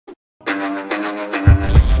Hello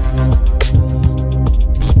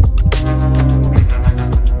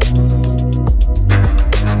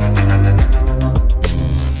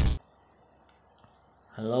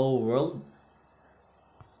world,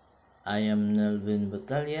 I am Nelvin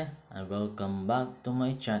Batalya and welcome back to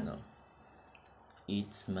my channel.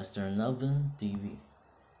 It's Master Nelvin TV.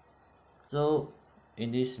 So,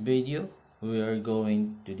 in this video, we are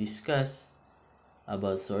going to discuss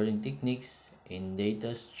about sorting techniques in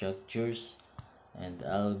data structures and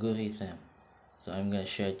algorithm. So I'm gonna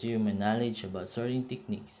share to you my knowledge about sorting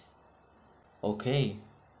techniques. Okay,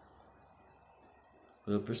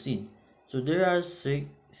 we'll proceed. So there are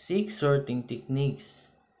six sorting techniques,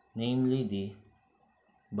 namely the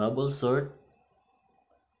bubble sort,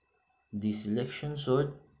 the selection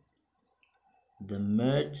sort, the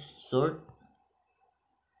merge sort,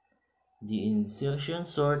 the insertion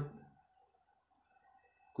sort,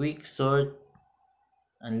 quick sort,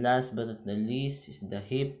 and last but not the least is the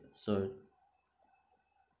heap sort.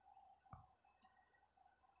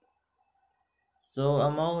 So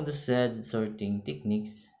among the said sorting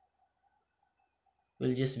techniques,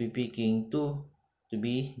 we'll just be picking two to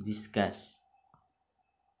be discussed.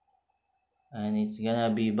 And it's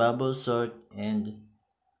gonna be bubble sort and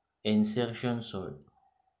insertion sort.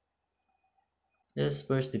 Let's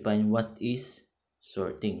first define what is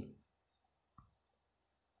sorting.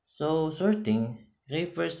 So sorting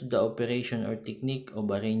refers to the operation or technique of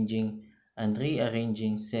arranging and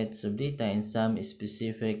rearranging sets of data in some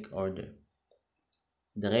specific order.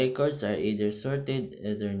 The records are either sorted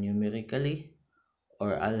either numerically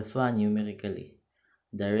or alphanumerically.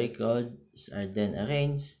 The records are then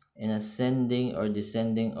arranged in ascending or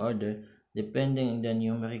descending order depending on the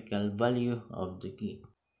numerical value of the key.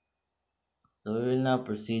 So we will now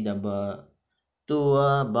proceed to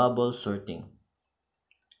bubble sorting.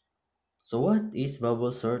 So what is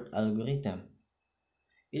bubble sort algorithm?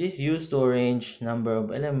 It is used to arrange number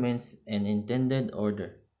of elements in intended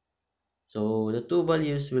order. So the two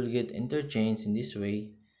values will get interchanged in this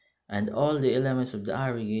way and all the elements of the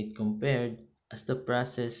array get compared as the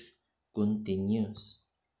process continues.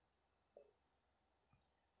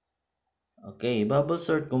 Okay, bubble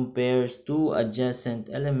sort compares two adjacent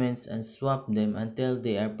elements and swap them until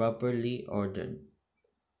they are properly ordered.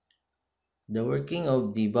 The working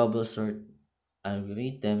of the bubble sort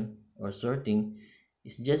algorithm or sorting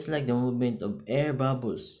is just like the movement of air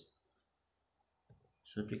bubbles.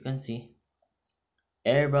 So you can see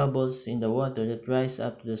air bubbles in the water that rise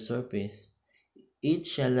up to the surface.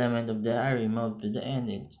 Each element of the array moved to the end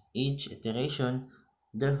in each iteration,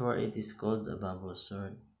 therefore it is called a bubble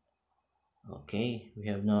sort. Okay, we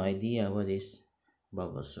have no idea what is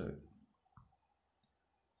bubble sort.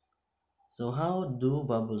 So how do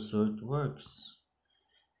bubble sort works?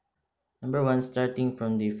 Number one, starting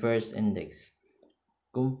from the first index.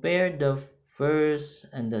 Compare the first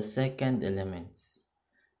and the second elements.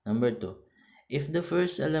 Number two, if the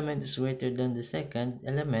first element is greater than the second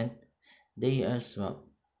element, they are swapped.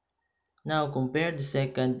 Now compare the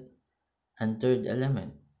second and third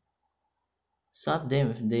element. Swap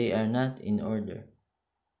them if they are not in order.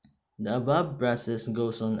 The above process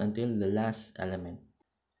goes on until the last element.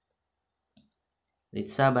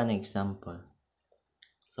 Let's have an example.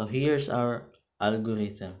 So here's our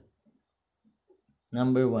algorithm.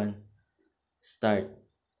 Number one, start.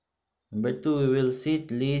 Number two, we will set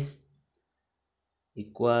list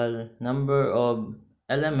equal number of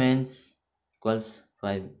elements equals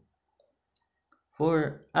 5.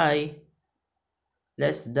 For I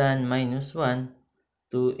less than minus 1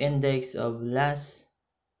 to index of last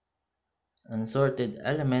unsorted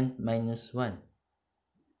element minus 1.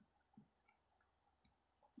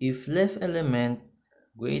 If left element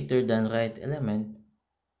greater than right element,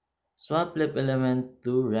 swap left element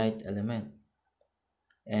to right element.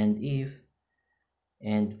 And if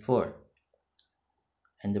and for.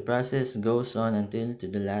 And the process goes on until to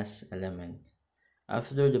the last element.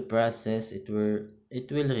 After the process, it will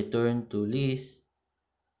return to list.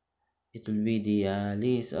 It will be the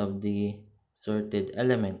list of the sorted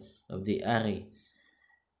elements of the array,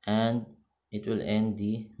 and it will end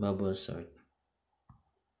the bubble sort.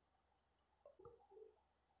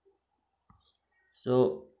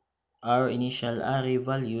 So our initial array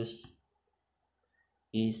values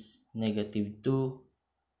is -2,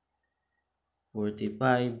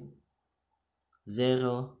 45,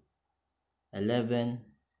 0, 11,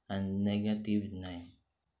 and -9.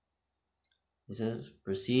 Let's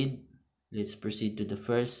proceed to the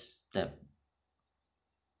first step.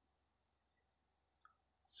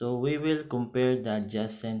 So we will compare the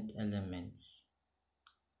adjacent elements.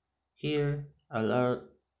 Here,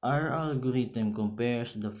 Our algorithm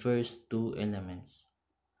compares the first two elements.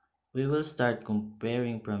 We will start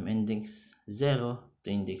comparing from index 0 to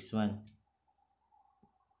index 1.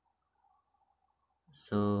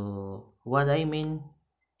 So, what I mean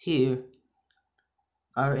here,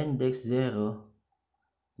 our index 0,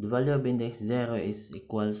 the value of index 0 is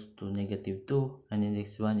equals to negative 2 and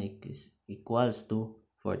index 1 is equals to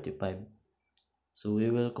 45. So, we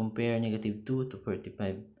will compare negative 2 to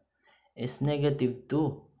 45. Is negative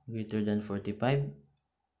 2 greater than 45?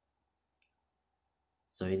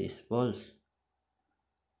 So, it is false.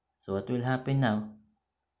 So, what will happen now?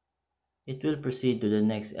 It will proceed to the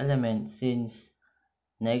next element since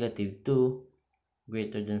negative 2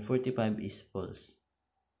 greater than 45 is false.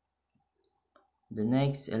 The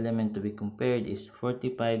next element to be compared is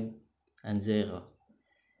 45 and 0.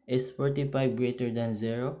 Is 45 greater than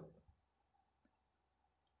 0?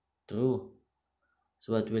 True.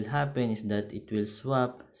 So what will happen is that it will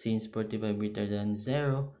swap since 45 greater than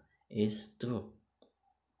 0 is true.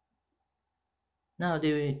 Now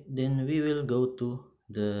then we will go to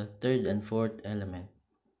the third and fourth element.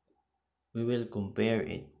 We will compare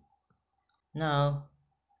it. Now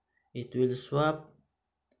it will swap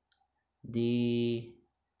the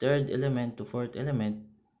third element to fourth element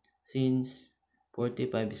since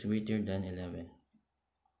 45 is greater than 11.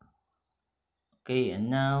 Okay, and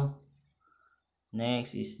now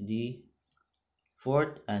next is the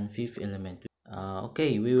fourth and fifth element.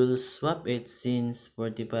 Okay, we will swap it since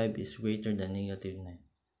 45 is greater than negative 9.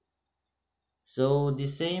 So the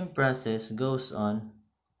same process goes on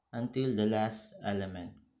until the last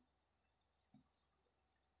element.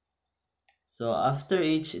 So after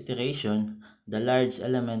each iteration, the large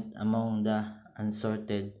element among the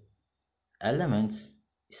unsorted elements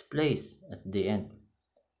is placed at the end.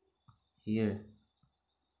 Here.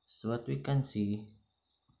 So what we can see,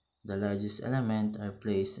 the largest element are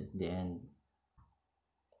placed at the end.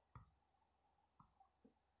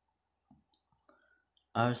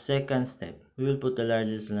 Our second step, we will put the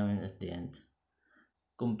largest element at the end.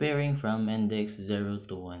 Comparing from index 0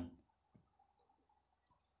 to 1.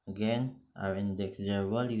 Again, our index 0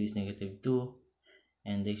 value is negative 2,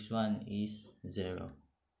 index 1 is 0.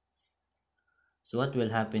 So what will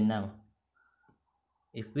happen now?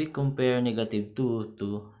 If we compare negative 2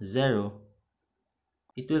 to 0,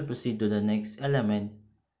 it will proceed to the next element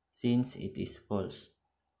since it is false.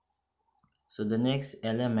 So the next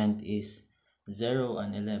element is 0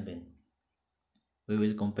 and 11. We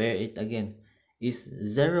will compare it again. Is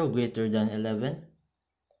 0 greater than 11?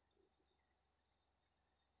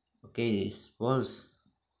 Okay, it's false.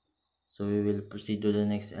 So we will proceed to the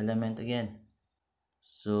next element again.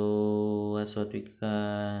 So that's what we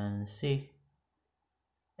can see.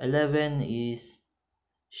 11 is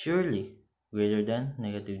surely greater than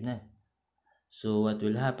negative 9. So what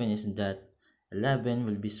will happen is that 11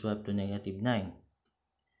 will be swapped to negative 9.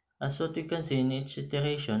 As what we can see in each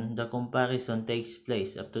iteration, the comparison takes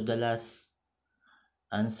place up to the last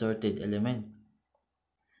unsorted element.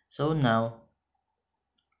 So now,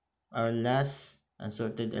 our last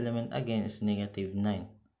unsorted element again is negative 9.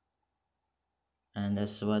 And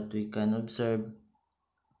as what we can observe,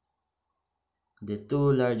 the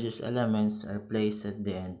two largest elements are placed at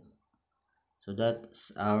the end. So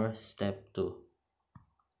that's our step 2.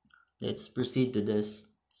 Let's proceed to the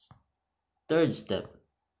third step.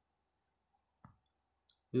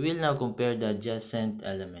 We will now compare the adjacent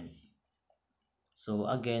elements. So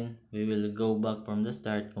again, we will go back from the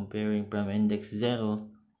start comparing from index 0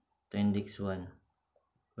 to index 1.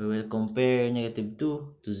 We will compare negative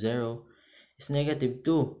 2 to 0. Is negative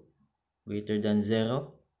 2 greater than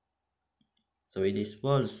 0? So it is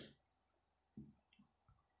false.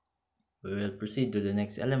 We will proceed to the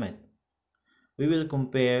next element. We will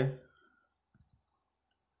compare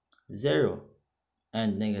 0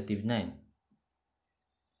 and negative 9.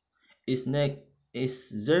 Is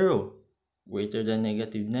 0 greater than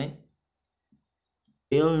negative 9?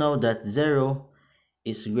 We all know that 0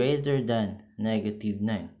 is greater than negative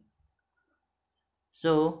 9.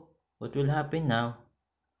 So, what will happen now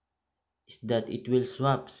is that it will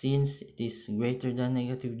swap since it is greater than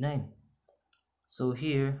negative 9. So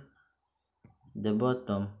here, the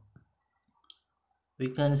bottom, we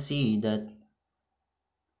can see that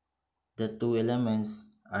the two elements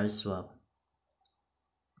are swapped.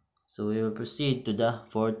 So we will proceed to the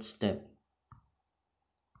fourth step.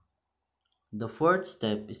 The fourth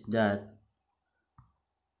step is that,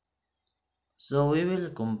 so we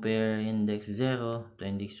will compare index 0 to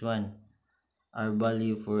index 1. Our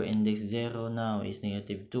value for index 0 now is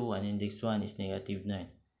negative 2 and index 1 is negative 9.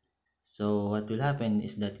 So what will happen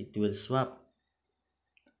is that it will swap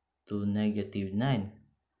to negative 9.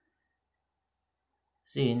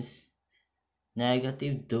 since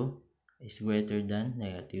negative 2 is greater than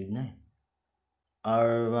negative 9.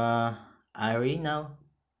 Our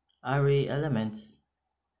array elements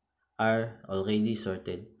are already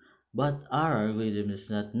sorted, but our algorithm does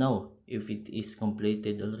not know if it is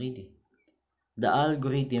completed already. The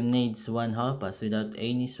algorithm needs one whole pass without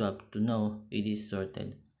any swap to know it is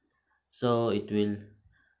sorted. So it will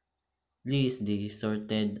list the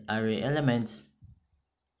sorted array elements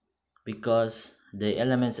because the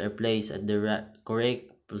elements are placed at the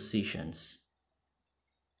correct positions.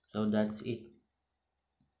 So that's it.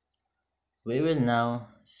 We will now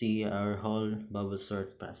see our whole bubble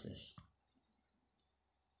sort process.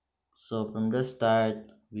 So from the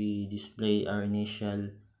start, we display our initial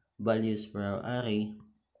values for our array.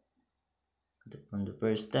 From the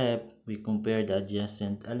first step, we compare the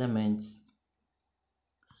adjacent elements.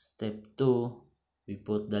 Step 2, we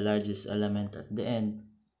put the largest element at the end.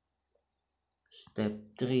 Step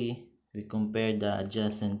 3, we compare the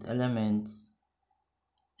adjacent elements.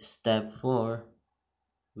 Step 4,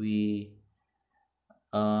 we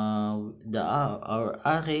our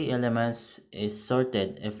array elements is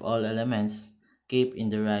sorted if all elements keep in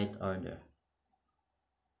the right order.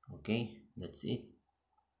 Okay, that's it.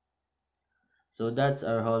 So that's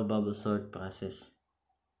our whole bubble sort process.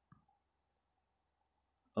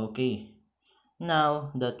 Okay,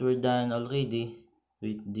 now that we're done already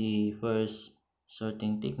with the first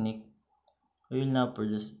sorting technique, we will now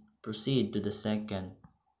proceed to the second.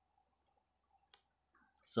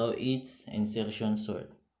 So it's insertion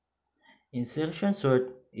sort. Insertion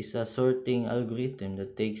sort is a sorting algorithm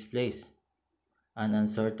that takes place an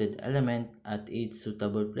unsorted element at its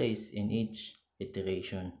suitable place in each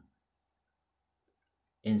iteration.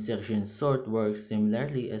 Insertion sort works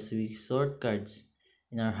similarly as we sort cards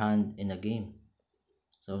in our hand in a game.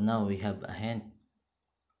 So now we have a hand.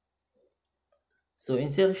 So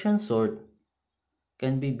insertion sort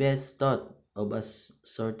can be best thought of as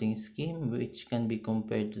sorting scheme which can be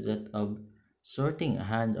compared to that of sorting a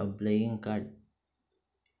hand of playing card.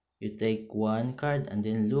 You take one card and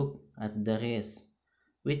then look at the rest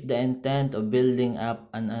with the intent of building up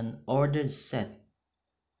an unordered set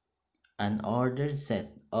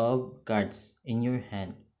of cards in your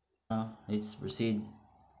hand. Now let's proceed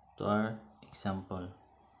to our example.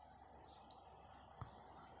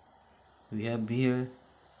 We have here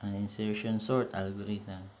an insertion sort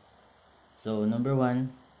algorithm. So number 1,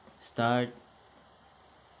 start.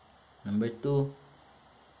 Number 2,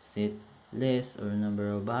 set list or number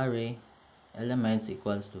of array elements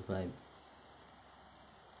equals to 5.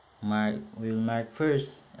 We will mark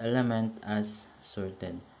first element as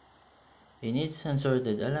sorted. In each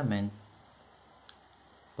unsorted element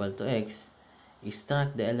equal to x,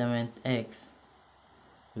 extract the element x.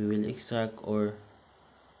 We will extract or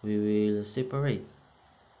we will separate.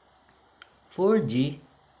 For g,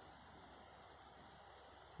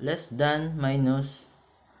 less than minus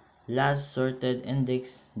last sorted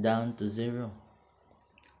index down to 0.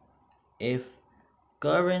 If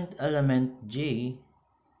current element g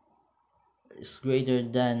is greater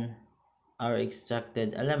than our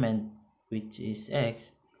extracted element, which is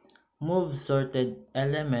x, move sorted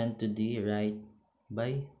element to the right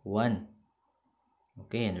by 1.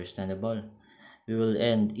 Okay, understandable. We will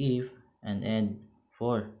end if and end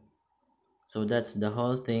for. So that's the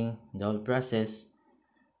whole thing, the whole process.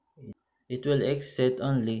 It will exit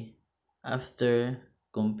only after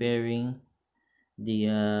comparing the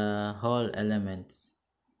whole elements.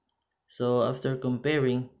 So after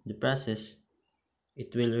comparing the process,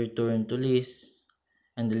 it will return to list,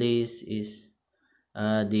 and the list is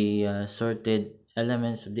the sorted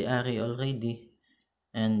elements of the array already,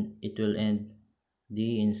 and it will end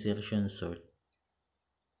the insertion sort.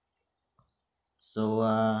 So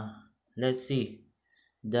let's see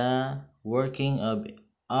the working of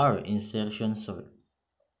our insertion sort.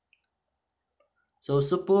 So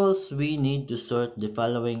suppose we need to sort the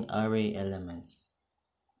following array elements.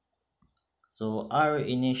 So our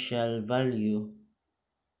initial value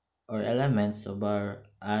or elements of our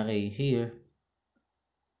array here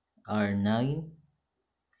are 9,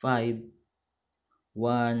 5,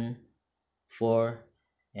 1, 4,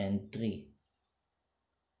 and 3.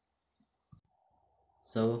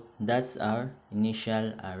 So that's our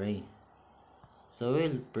initial array. So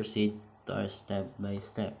we'll proceed to our step by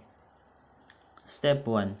step. Step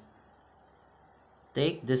 1.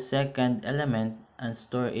 Take the second element and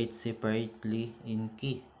store it separately in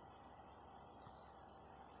key.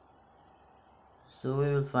 So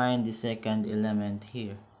we will find the second element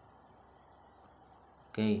here.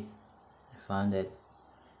 Okay, I found it.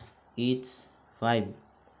 It's 5.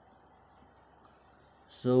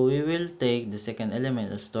 So we will take the second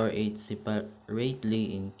element and store it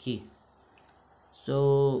separately in key.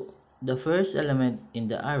 So the first element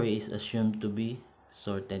in the array is assumed to be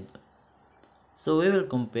sorted. So we will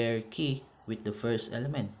compare key with the first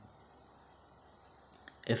element.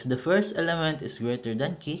 If the first element is greater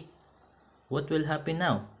than key, what will happen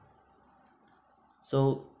now?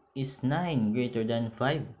 So is 9 greater than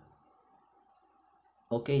 5?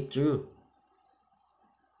 Okay, true.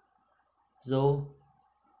 So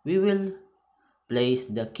we will place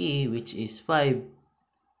the key, which is 5,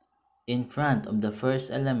 in front of the first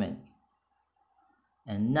element.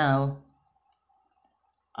 And now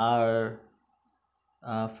our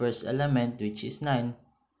first element, which is 9,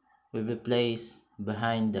 will be placed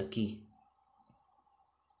behind the key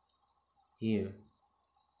here.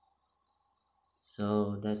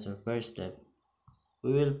 So that's our first step.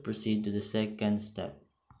 We will proceed to the second step.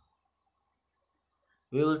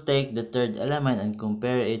 We will take the third element and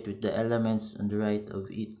compare it with the elements on the right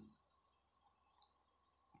of it.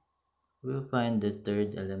 We'll find the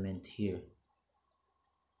third element here.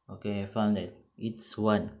 Okay, I found it. It's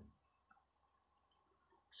 1.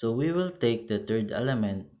 So we will take the third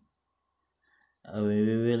element. We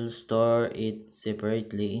will store it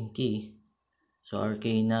separately in key. So our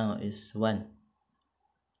key now is 1.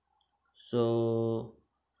 So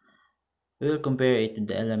we will compare it to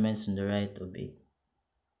the elements on the right of it.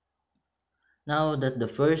 Now that the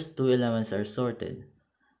first two elements are sorted,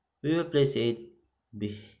 we will place it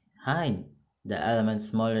behind the element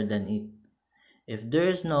smaller than it. If there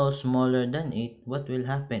is no smaller than it, what will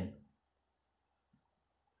happen?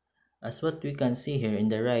 As what we can see here in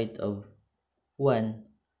the right of 1,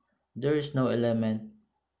 there is no element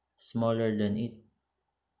smaller than it.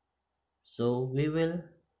 So we will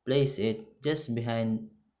place it just behind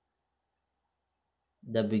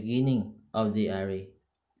the beginning of the array,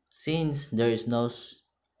 since there is no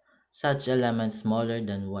such element smaller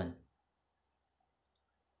than 1.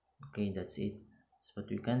 Okay, that's it. So what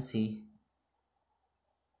we can see,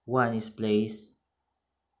 1 is placed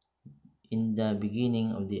in the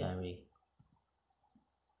beginning of the array.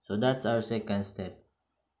 So that's our second step.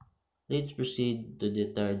 Let's proceed to the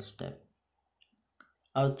third step.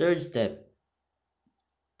 Our third step,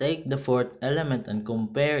 take the fourth element and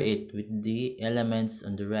compare it with the elements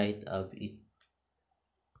on the right of it.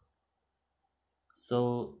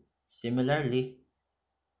 So similarly,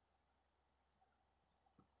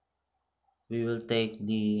 we will take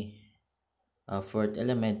the fourth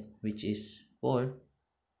element, which is 4.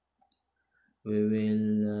 We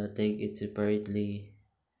will take it separately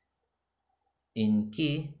in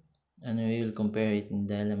key, and we will compare it in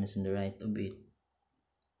the elements on the right of it.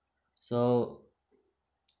 So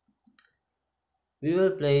we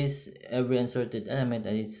will place every unsorted element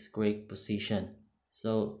at its correct position.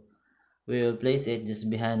 So we will place it just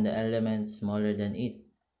behind the element smaller than it.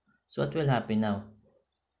 So what will happen now?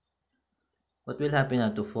 What will happen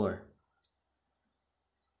now to 4?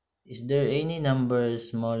 Is there any number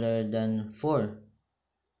smaller than 4?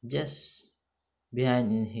 Just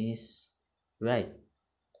behind in his right,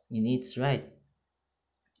 in its right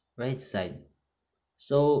side.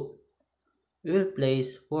 So we will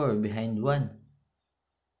place 4 behind 1,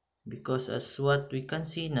 because as what we can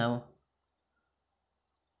see now,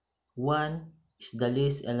 1 is the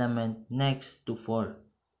least element next to 4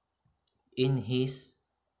 in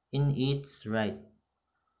its right.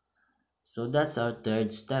 So that's our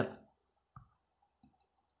third step.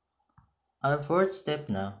 Our fourth step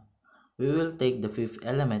now, we will take the fifth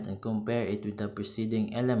element and compare it with the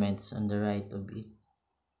preceding elements on the right of it.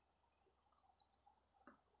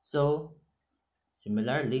 So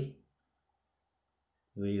similarly,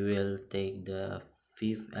 we will take the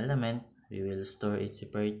fifth element, we will store it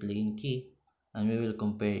separately in key, and we will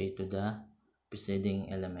compare it to the preceding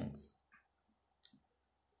elements.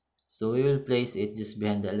 So we will place it just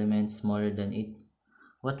behind the element smaller than it.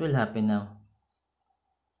 What will happen now?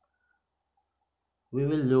 We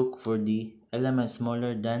will look for the element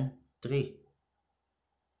smaller than 3.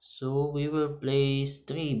 So we will place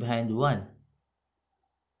 3 behind 1,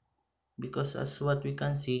 because as what we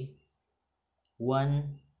can see,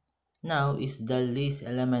 1 now is the least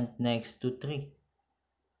element next to 3.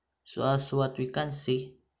 So as what we can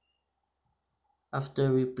see,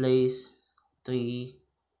 after we place 3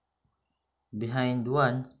 behind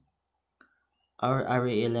 1, our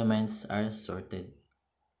array elements are sorted.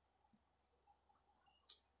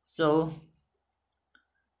 So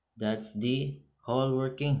that's the whole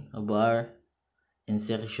working of our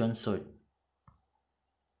insertion sort.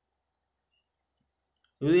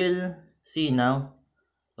 We will see now,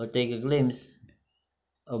 or take a glimpse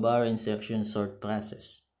of our insertion sort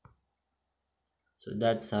process. So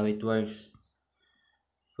that's how it works.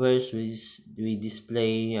 First, we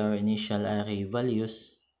display our initial array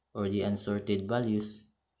values or the unsorted values.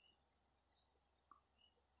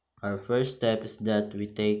 Our first step is that we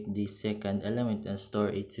take the second element and store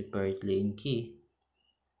it separately in key.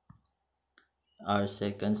 Our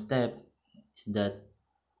second step is that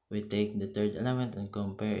we take the third element and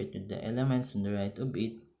compare it with the elements on the right of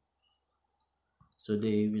it. So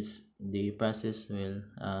the process will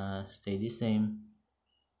stay the same.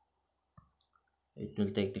 It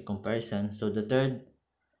will take the comparison. So the third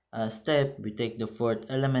step, we take the fourth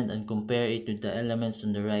element and compare it with the elements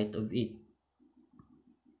on the right of it.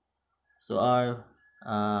 So our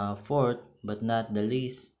fourth but not the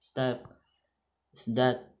least step is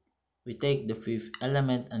that we take the fifth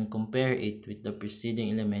element and compare it with the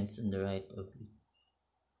preceding elements on the right of it.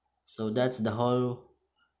 So that's the whole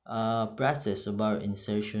process of our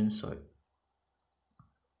insertion sort.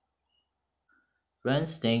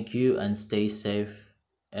 Friends, thank you and stay safe,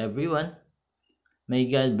 everyone. May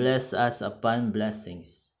God bless us upon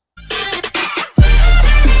blessings.